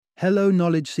Hello,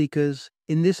 knowledge seekers.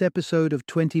 In this episode of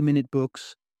 20-Minute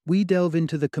Books, we delve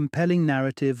into the compelling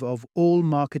narrative of All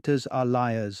Marketers Are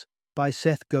Liars by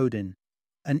Seth Godin,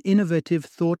 an innovative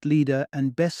thought leader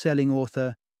and best-selling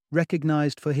author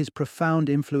recognized for his profound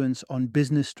influence on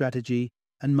business strategy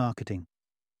and marketing.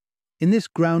 In this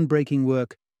groundbreaking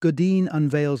work, Godin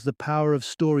unveils the power of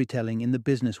storytelling in the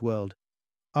business world,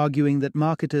 arguing that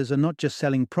marketers are not just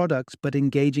selling products but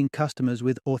engaging customers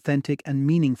with authentic and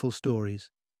meaningful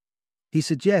stories. He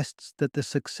suggests that the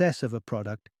success of a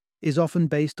product is often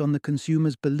based on the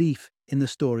consumer's belief in the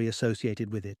story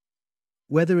associated with it.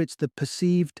 Whether it's the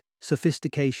perceived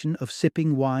sophistication of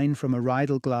sipping wine from a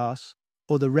Riedel glass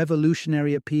or the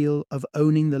revolutionary appeal of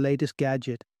owning the latest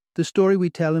gadget, the story we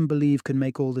tell and believe can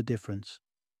make all the difference.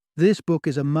 This book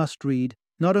is a must-read,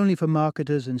 not only for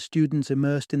marketers and students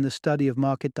immersed in the study of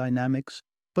market dynamics,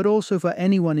 but also for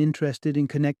anyone interested in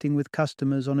connecting with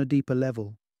customers on a deeper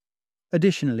level.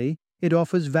 Additionally, it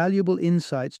offers valuable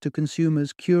insights to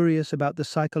consumers curious about the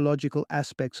psychological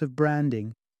aspects of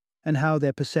branding and how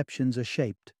their perceptions are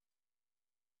shaped.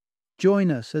 Join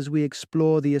us as we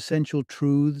explore the essential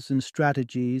truths and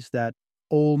strategies that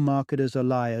All Marketers Are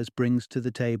Liars brings to the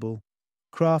table,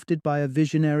 crafted by a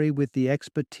visionary with the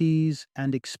expertise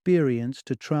and experience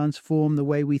to transform the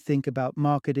way we think about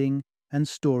marketing and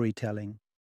storytelling.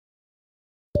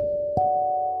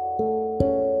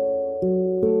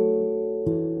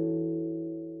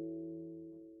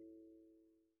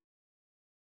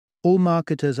 All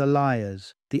Marketers Are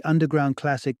Liars, the underground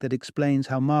classic that explains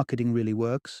how marketing really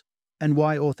works and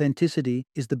why authenticity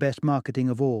is the best marketing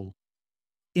of all.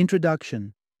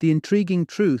 Introduction: the intriguing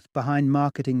truth behind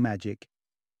marketing magic.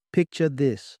 Picture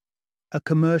this. A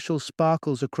commercial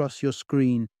sparkles across your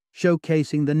screen,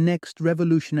 showcasing the next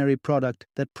revolutionary product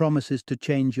that promises to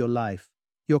change your life.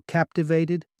 You're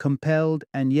captivated, compelled,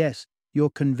 and yes, you're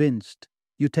convinced.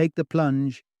 You take the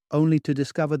plunge, only to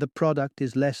discover the product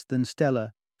is less than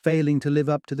stellar, failing to live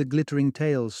up to the glittering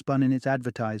tales spun in its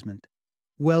advertisement.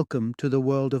 Welcome to the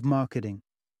world of marketing,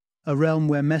 a realm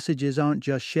where messages aren't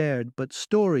just shared, but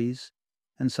stories,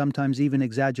 and sometimes even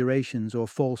exaggerations or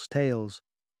false tales,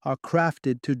 are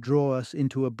crafted to draw us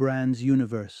into a brand's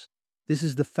universe. This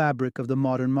is the fabric of the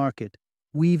modern market,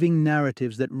 weaving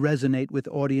narratives that resonate with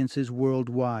audiences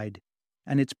worldwide.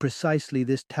 And it's precisely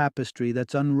this tapestry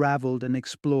that's unraveled and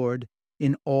explored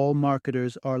in All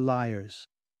Marketers Are Liars.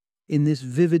 In this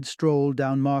vivid stroll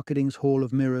down marketing's Hall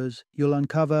of Mirrors, you'll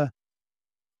uncover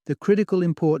the critical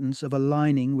importance of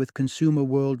aligning with consumer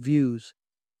worldviews,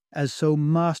 as so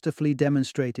masterfully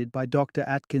demonstrated by Dr.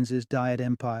 Atkins's Diet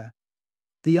Empire.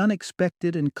 The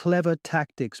unexpected and clever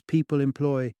tactics people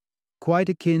employ, quite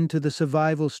akin to the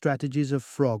survival strategies of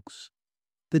frogs.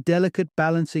 The delicate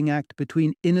balancing act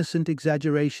between innocent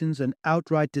exaggerations and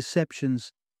outright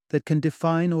deceptions that can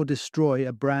define or destroy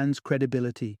a brand's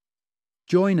credibility.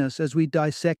 Join us as we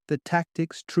dissect the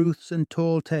tactics, truths, and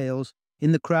tall tales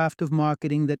in the craft of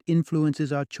marketing that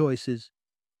influences our choices,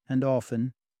 and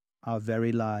often, our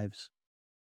very lives.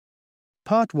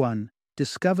 Part 1.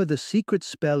 Discover the secret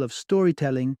spell of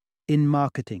storytelling in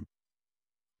marketing.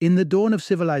 In the dawn of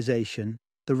civilization,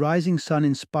 the rising sun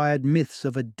inspired myths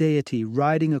of a deity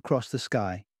riding across the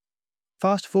sky.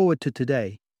 Fast forward to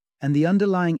today, and the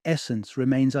underlying essence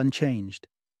remains unchanged.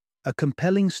 A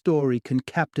compelling story can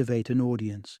captivate an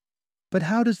audience. But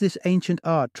how does this ancient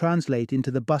art translate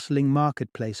into the bustling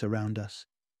marketplace around us?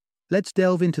 Let's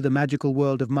delve into the magical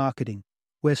world of marketing,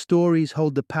 where stories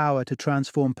hold the power to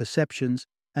transform perceptions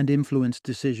and influence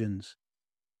decisions.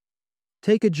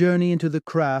 Take a journey into the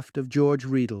craft of George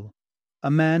Riedel,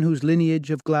 a man whose lineage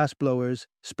of glassblowers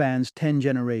spans 10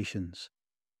 generations.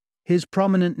 His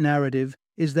prominent narrative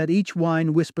is that each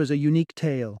wine whispers a unique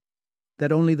tale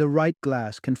that only the right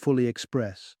glass can fully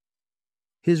express.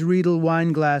 His Riedel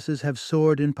wine glasses have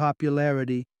soared in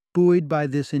popularity, buoyed by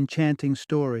this enchanting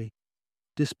story.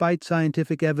 Despite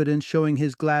scientific evidence showing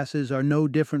his glasses are no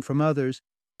different from others,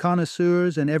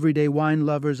 connoisseurs and everyday wine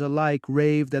lovers alike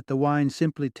rave that the wine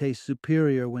simply tastes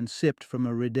superior when sipped from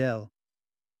a Riedel.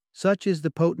 Such is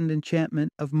the potent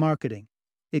enchantment of marketing.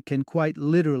 It can quite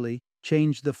literally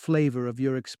change the flavor of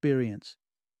your experience.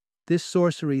 This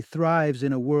sorcery thrives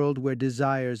in a world where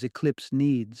desires eclipse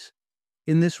needs.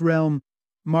 In this realm,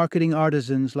 marketing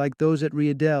artisans like those at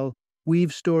Riedel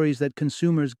weave stories that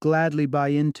consumers gladly buy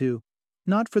into,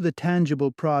 not for the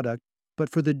tangible product, but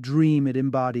for the dream it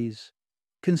embodies.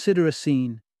 Consider a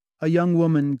scene. A young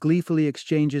woman gleefully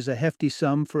exchanges a hefty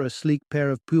sum for a sleek pair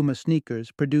of Puma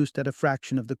sneakers produced at a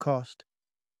fraction of the cost.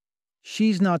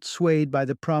 She's not swayed by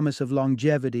the promise of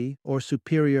longevity or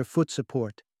superior foot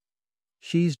support.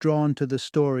 She's drawn to the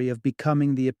story of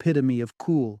becoming the epitome of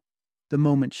cool, the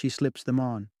moment she slips them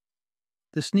on.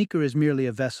 The sneaker is merely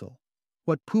a vessel.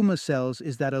 What Puma sells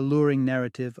is that alluring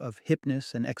narrative of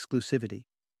hipness and exclusivity.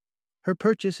 Her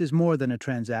purchase is more than a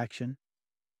transaction.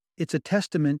 It's a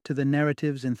testament to the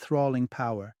narrative's enthralling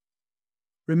power.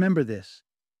 Remember this: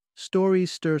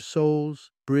 stories stir souls,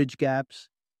 bridge gaps,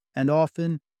 and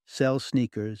often sell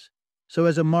sneakers. So,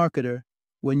 as a marketer,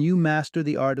 when you master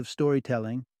the art of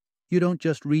storytelling, you don't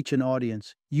just reach an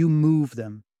audience, you move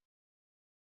them.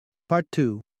 Part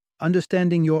 2: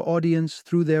 Understanding your audience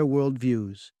through their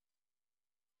worldviews.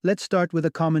 Let's start with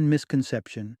a common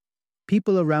misconception.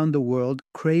 People around the world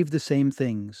crave the same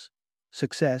things: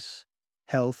 success,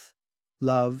 health,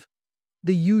 love,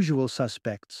 the usual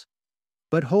suspects.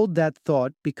 But hold that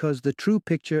thought, because the true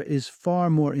picture is far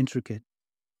more intricate.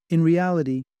 In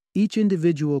reality, each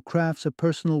individual crafts a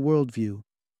personal worldview,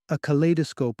 a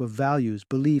kaleidoscope of values,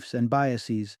 beliefs, and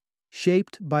biases,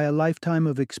 shaped by a lifetime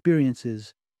of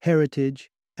experiences, heritage,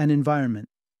 and environment.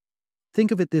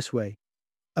 Think of it this way: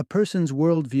 a person's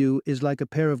worldview is like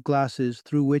a pair of glasses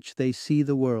through which they see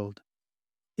the world.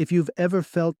 If you've ever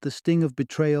felt the sting of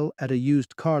betrayal at a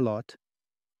used car lot,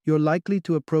 you're likely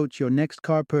to approach your next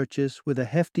car purchase with a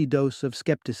hefty dose of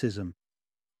skepticism.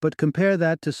 But compare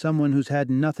that to someone who's had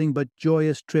nothing but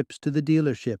joyous trips to the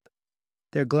dealership.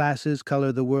 Their glasses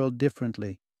color the world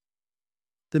differently.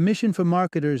 The mission for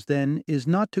marketers, then, is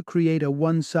not to create a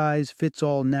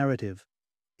one-size-fits-all narrative.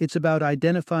 It's about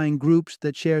identifying groups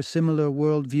that share similar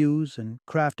worldviews and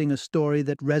crafting a story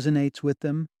that resonates with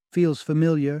them, feels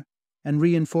familiar, and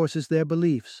reinforces their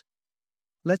beliefs.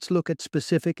 Let's look at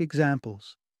specific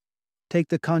examples. Take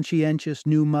the conscientious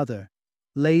new mother,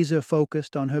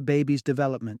 laser-focused on her baby's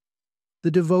development;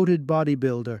 the devoted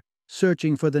bodybuilder,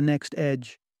 searching for the next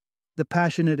edge; the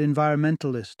passionate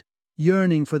environmentalist,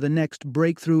 yearning for the next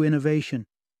breakthrough innovation.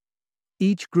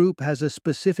 Each group has a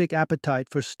specific appetite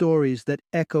for stories that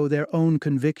echo their own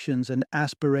convictions and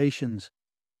aspirations.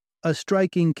 A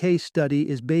striking case study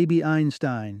is Baby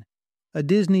Einstein, a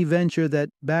Disney venture that,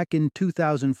 back in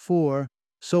 2004,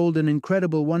 sold an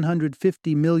incredible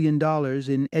 $150 million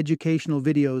in educational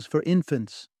videos for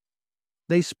infants.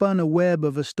 They spun a web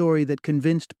of a story that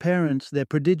convinced parents their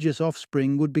prodigious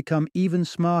offspring would become even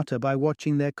smarter by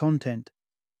watching their content.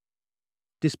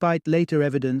 Despite later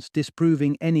evidence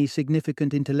disproving any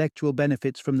significant intellectual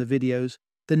benefits from the videos,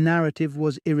 the narrative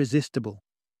was irresistible,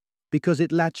 because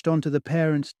it latched onto the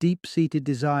parents' deep-seated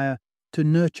desire to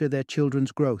nurture their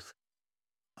children's growth.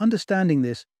 Understanding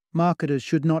this, marketers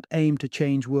should not aim to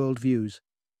change worldviews.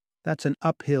 That's an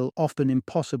uphill, often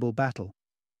impossible battle.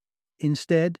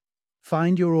 Instead,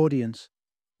 find your audience,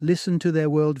 listen to their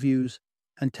worldviews,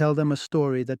 and tell them a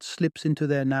story that slips into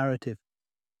their narrative.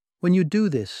 When you do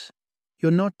this,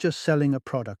 you're not just selling a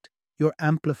product, you're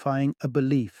amplifying a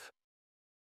belief.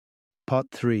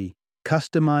 Part 3: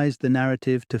 Customize the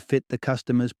narrative to fit the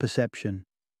customer's perception.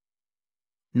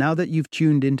 Now that you've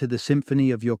tuned into the symphony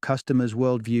of your customers'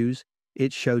 worldviews,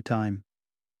 it's showtime.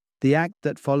 The act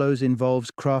that follows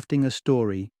involves crafting a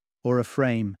story, or a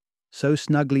frame, so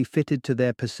snugly fitted to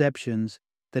their perceptions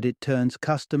that it turns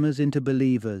customers into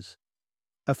believers.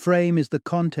 A frame is the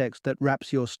context that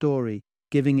wraps your story,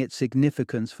 giving it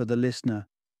significance for the listener.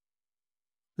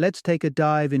 Let's take a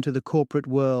dive into the corporate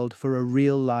world for a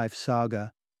real-life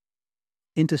saga.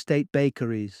 Interstate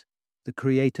Bakeries, the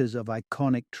creators of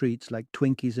iconic treats like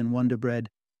Twinkies and Wonder Bread,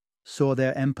 saw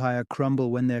their empire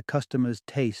crumble when their customers'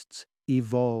 tastes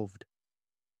evolved.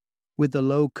 With the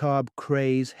low-carb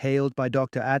craze hailed by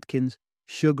Dr. Atkins,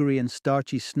 sugary and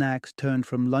starchy snacks turned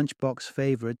from lunchbox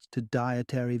favorites to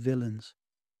dietary villains.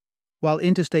 While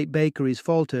Interstate Bakeries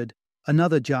faltered,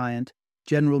 another giant,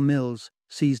 General Mills,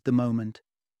 seized the moment.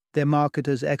 Their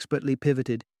marketers expertly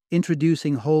pivoted,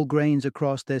 introducing whole grains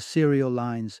across their cereal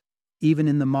lines, even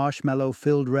in the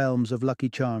marshmallow-filled realms of Lucky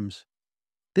Charms.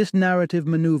 This narrative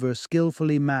maneuver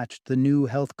skillfully matched the new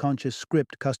health-conscious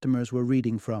script customers were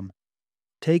reading from.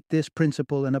 Take this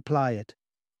principle and apply it.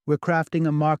 We're crafting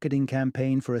a marketing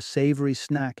campaign for a savory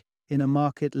snack in a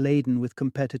market laden with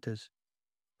competitors.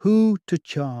 Who to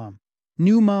charm?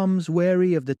 New moms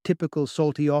wary of the typical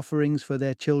salty offerings for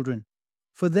their children.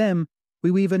 For them,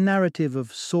 we weave a narrative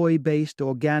of soy-based,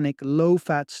 organic,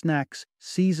 low-fat snacks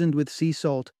seasoned with sea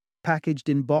salt, packaged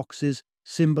in boxes,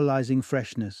 symbolizing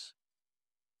freshness.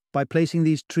 By placing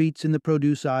these treats in the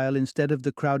produce aisle instead of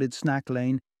the crowded snack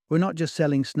lane, we're not just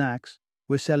selling snacks,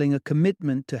 we're selling a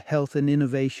commitment to health and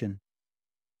innovation.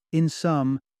 In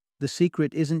sum, the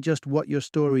secret isn't just what your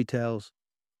story tells.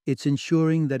 It's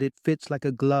ensuring that it fits like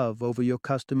a glove over your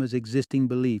customers' existing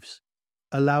beliefs,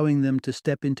 allowing them to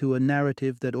step into a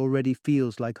narrative that already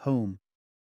feels like home.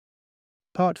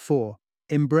 Part 4: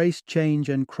 Embrace change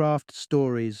and craft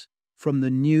stories from the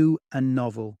new and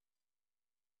novel.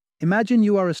 Imagine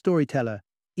you are a storyteller,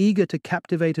 eager to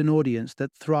captivate an audience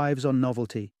that thrives on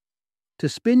novelty. To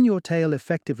spin your tale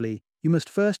effectively, you must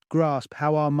first grasp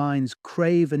how our minds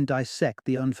crave and dissect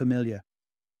the unfamiliar.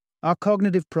 Our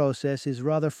cognitive process is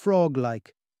rather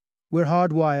frog-like. We're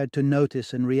hardwired to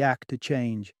notice and react to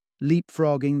change,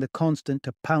 leapfrogging the constant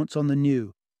to pounce on the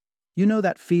new. You know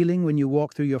that feeling when you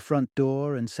walk through your front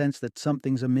door and sense that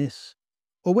something's amiss?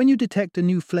 Or when you detect a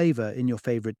new flavor in your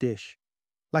favorite dish?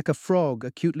 Like a frog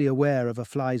acutely aware of a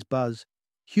fly's buzz,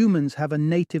 humans have a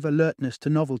native alertness to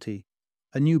novelty.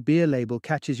 A new beer label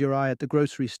catches your eye at the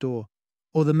grocery store,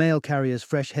 or the mail carrier's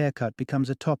fresh haircut becomes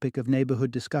a topic of neighborhood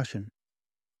discussion.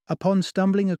 Upon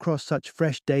stumbling across such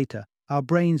fresh data, our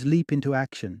brains leap into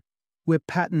action. We're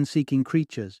pattern-seeking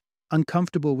creatures,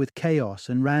 uncomfortable with chaos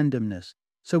and randomness,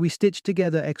 so we stitch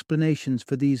together explanations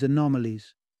for these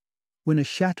anomalies. When a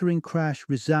shattering crash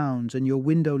resounds and your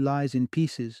window lies in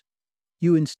pieces,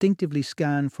 you instinctively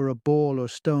scan for a ball or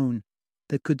stone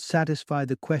that could satisfy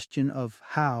the question of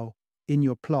how in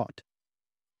your plot.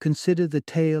 Consider the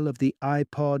tale of the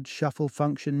iPod shuffle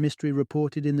function mystery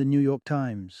reported in the New York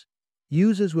Times.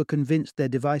 Users were convinced their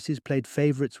devices played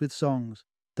favorites with songs.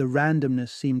 The randomness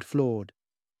seemed flawed.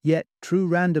 Yet, true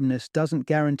randomness doesn't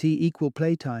guarantee equal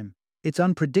playtime. It's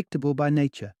unpredictable by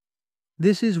nature.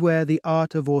 This is where the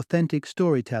art of authentic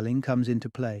storytelling comes into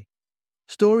play.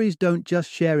 Stories don't just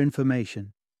share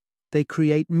information. They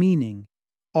create meaning,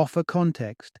 offer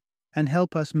context, and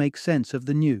help us make sense of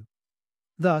the new.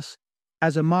 Thus,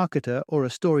 as a marketer or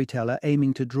a storyteller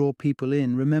aiming to draw people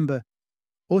in, remember,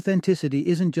 authenticity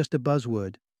isn't just a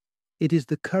buzzword. It is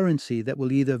the currency that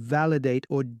will either validate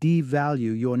or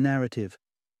devalue your narrative.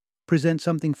 Present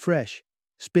something fresh,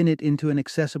 spin it into an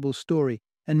accessible story,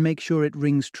 and make sure it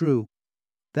rings true.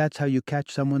 That's how you catch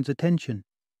someone's attention.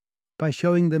 By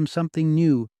showing them something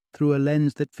new through a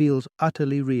lens that feels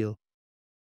utterly real.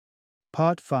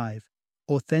 Part 5.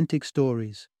 Authentic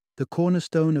Stories, the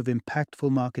cornerstone of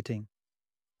impactful marketing.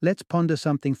 Let's ponder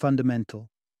something fundamental: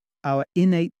 our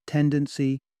innate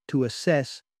tendency to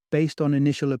assess based on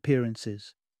initial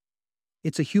appearances.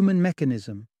 It's a human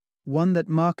mechanism, one that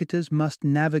marketers must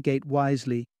navigate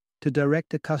wisely to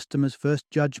direct a customer's first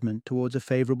judgment towards a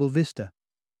favorable vista.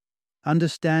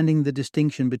 Understanding the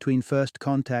distinction between first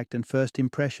contact and first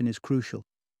impression is crucial.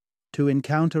 To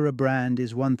encounter a brand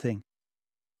is one thing.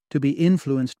 To be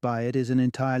influenced by it is an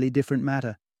entirely different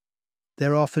matter.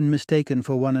 They're often mistaken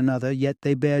for one another, yet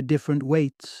they bear different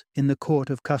weights in the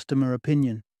court of customer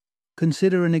opinion.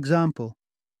 Consider an example.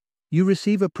 You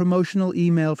receive a promotional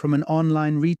email from an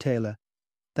online retailer.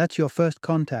 That's your first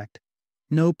contact.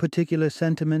 No particular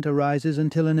sentiment arises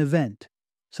until an event,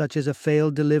 such as a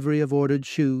failed delivery of ordered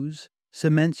shoes,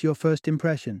 cements your first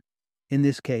impression. In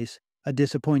this case, a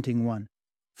disappointing one.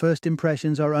 First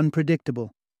impressions are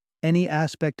unpredictable. Any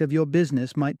aspect of your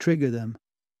business might trigger them.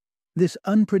 This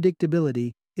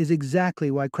unpredictability is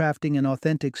exactly why crafting an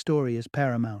authentic story is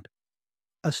paramount.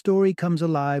 A story comes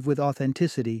alive with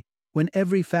authenticity when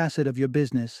every facet of your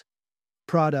business,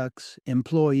 products,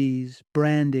 employees,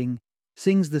 branding,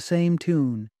 sings the same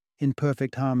tune in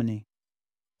perfect harmony.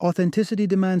 Authenticity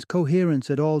demands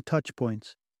coherence at all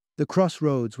touchpoints, the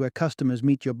crossroads where customers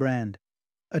meet your brand.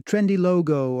 A trendy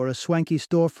logo or a swanky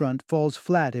storefront falls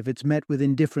flat if it's met with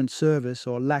indifferent service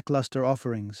or lackluster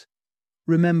offerings.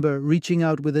 Remember, reaching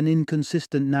out with an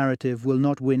inconsistent narrative will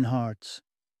not win hearts.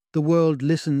 The world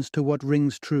listens to what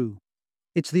rings true.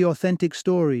 It's the authentic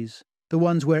stories, the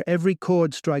ones where every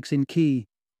chord strikes in key,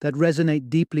 that resonate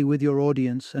deeply with your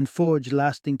audience and forge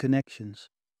lasting connections.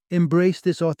 Embrace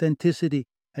this authenticity,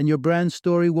 and your brand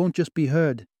story won't just be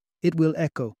heard, it will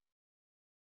echo.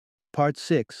 Part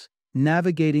 6.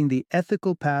 Navigating the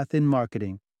ethical path in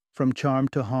marketing, from charm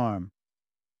to harm.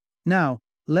 Now,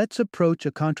 let's approach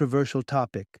a controversial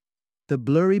topic: the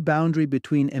blurry boundary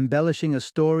between embellishing a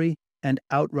story and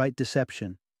outright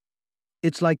deception.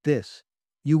 It's like this.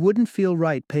 You wouldn't feel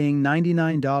right paying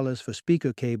 $99 for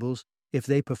speaker cables if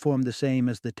they perform the same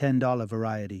as the $10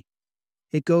 variety.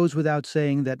 It goes without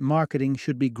saying that marketing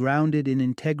should be grounded in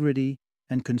integrity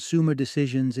and consumer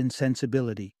decisions in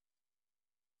sensibility.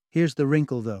 Here's the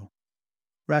wrinkle, though.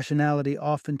 Rationality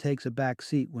often takes a back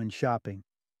seat when shopping.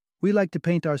 We like to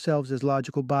paint ourselves as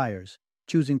logical buyers,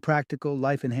 choosing practical,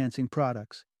 life-enhancing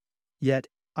products. Yet,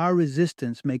 our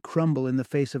resistance may crumble in the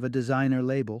face of a designer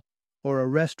label or a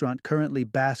restaurant currently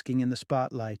basking in the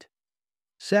spotlight.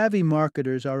 Savvy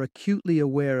marketers are acutely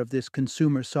aware of this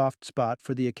consumer soft spot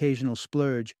for the occasional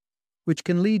splurge, which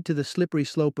can lead to the slippery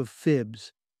slope of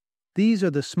fibs. These are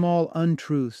the small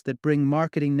untruths that bring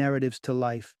marketing narratives to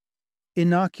life.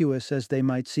 Innocuous as they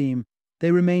might seem,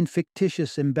 they remain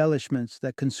fictitious embellishments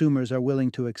that consumers are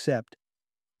willing to accept.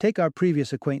 Take our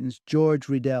previous acquaintance, George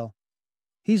Riedel.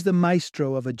 He's the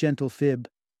maestro of a gentle fib,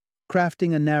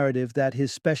 crafting a narrative that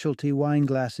his specialty wine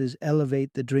glasses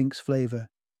elevate the drink's flavor.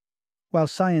 While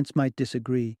science might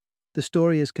disagree, the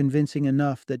story is convincing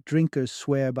enough that drinkers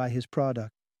swear by his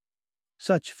product.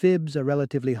 Such fibs are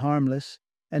relatively harmless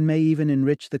and may even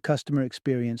enrich the customer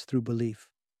experience through belief.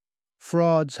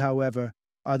 Frauds, however,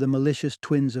 are the malicious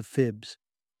twins of fibs,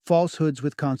 falsehoods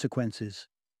with consequences.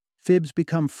 Fibs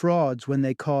become frauds when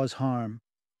they cause harm,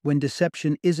 when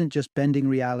deception isn't just bending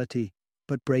reality,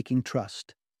 but breaking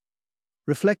trust.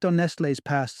 Reflect on Nestlé's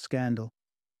past scandal,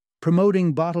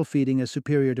 promoting bottle feeding as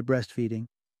superior to breastfeeding,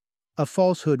 a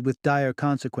falsehood with dire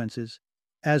consequences,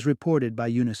 as reported by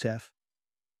UNICEF.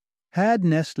 Had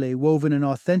Nestlé woven an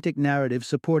authentic narrative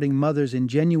supporting mothers in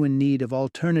genuine need of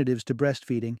alternatives to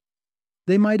breastfeeding,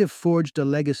 they might have forged a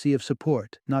legacy of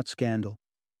support, not scandal.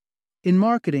 In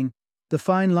marketing, the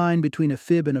fine line between a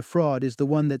fib and a fraud is the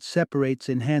one that separates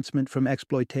enhancement from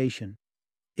exploitation.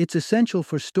 It's essential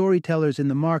for storytellers in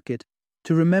the market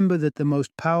to remember that the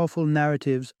most powerful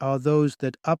narratives are those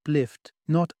that uplift,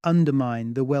 not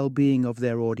undermine, the well-being of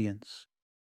their audience.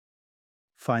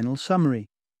 Final summary.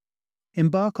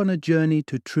 Embark on a journey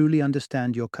to truly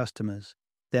understand your customers,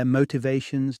 their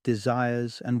motivations,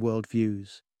 desires, and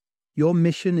worldviews. Your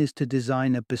mission is to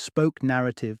design a bespoke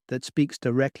narrative that speaks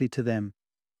directly to them,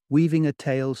 weaving a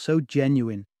tale so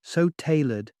genuine, so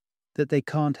tailored, that they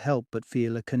can't help but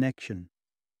feel a connection.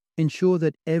 Ensure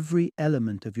that every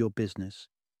element of your business,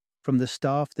 from the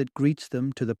staff that greets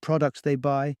them to the products they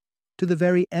buy, to the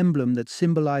very emblem that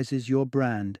symbolizes your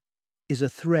brand, is a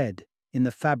thread in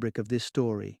the fabric of this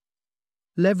story.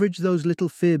 Leverage those little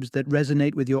fibs that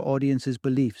resonate with your audience's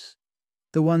beliefs,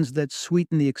 the ones that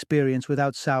sweeten the experience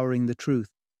without souring the truth.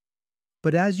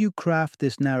 But as you craft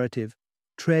this narrative,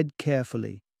 tread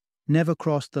carefully. Never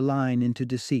cross the line into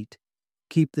deceit.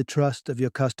 Keep the trust of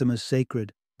your customers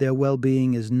sacred. Their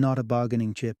well-being is not a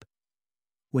bargaining chip.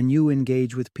 When you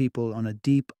engage with people on a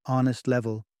deep, honest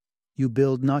level, you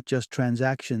build not just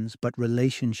transactions, but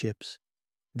relationships.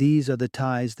 These are the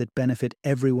ties that benefit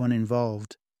everyone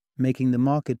involved, making the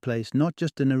marketplace not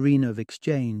just an arena of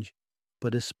exchange,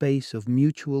 but a space of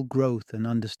mutual growth and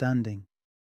understanding.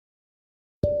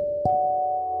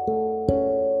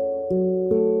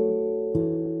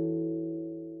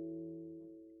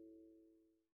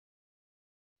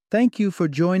 Thank you for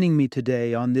joining me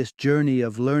today on this journey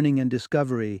of learning and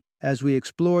discovery as we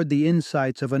explored the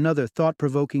insights of another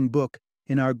thought-provoking book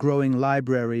in our growing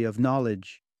library of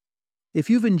knowledge. If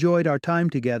you've enjoyed our time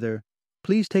together,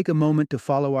 please take a moment to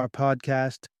follow our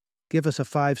podcast, give us a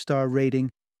 5-star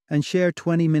rating, and share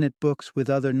 20-minute books with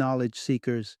other knowledge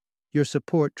seekers. Your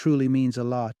support truly means a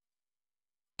lot.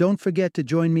 Don't forget to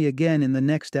join me again in the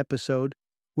next episode,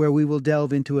 where we will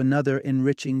delve into another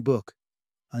enriching book.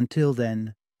 Until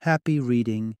then, happy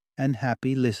reading and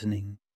happy listening.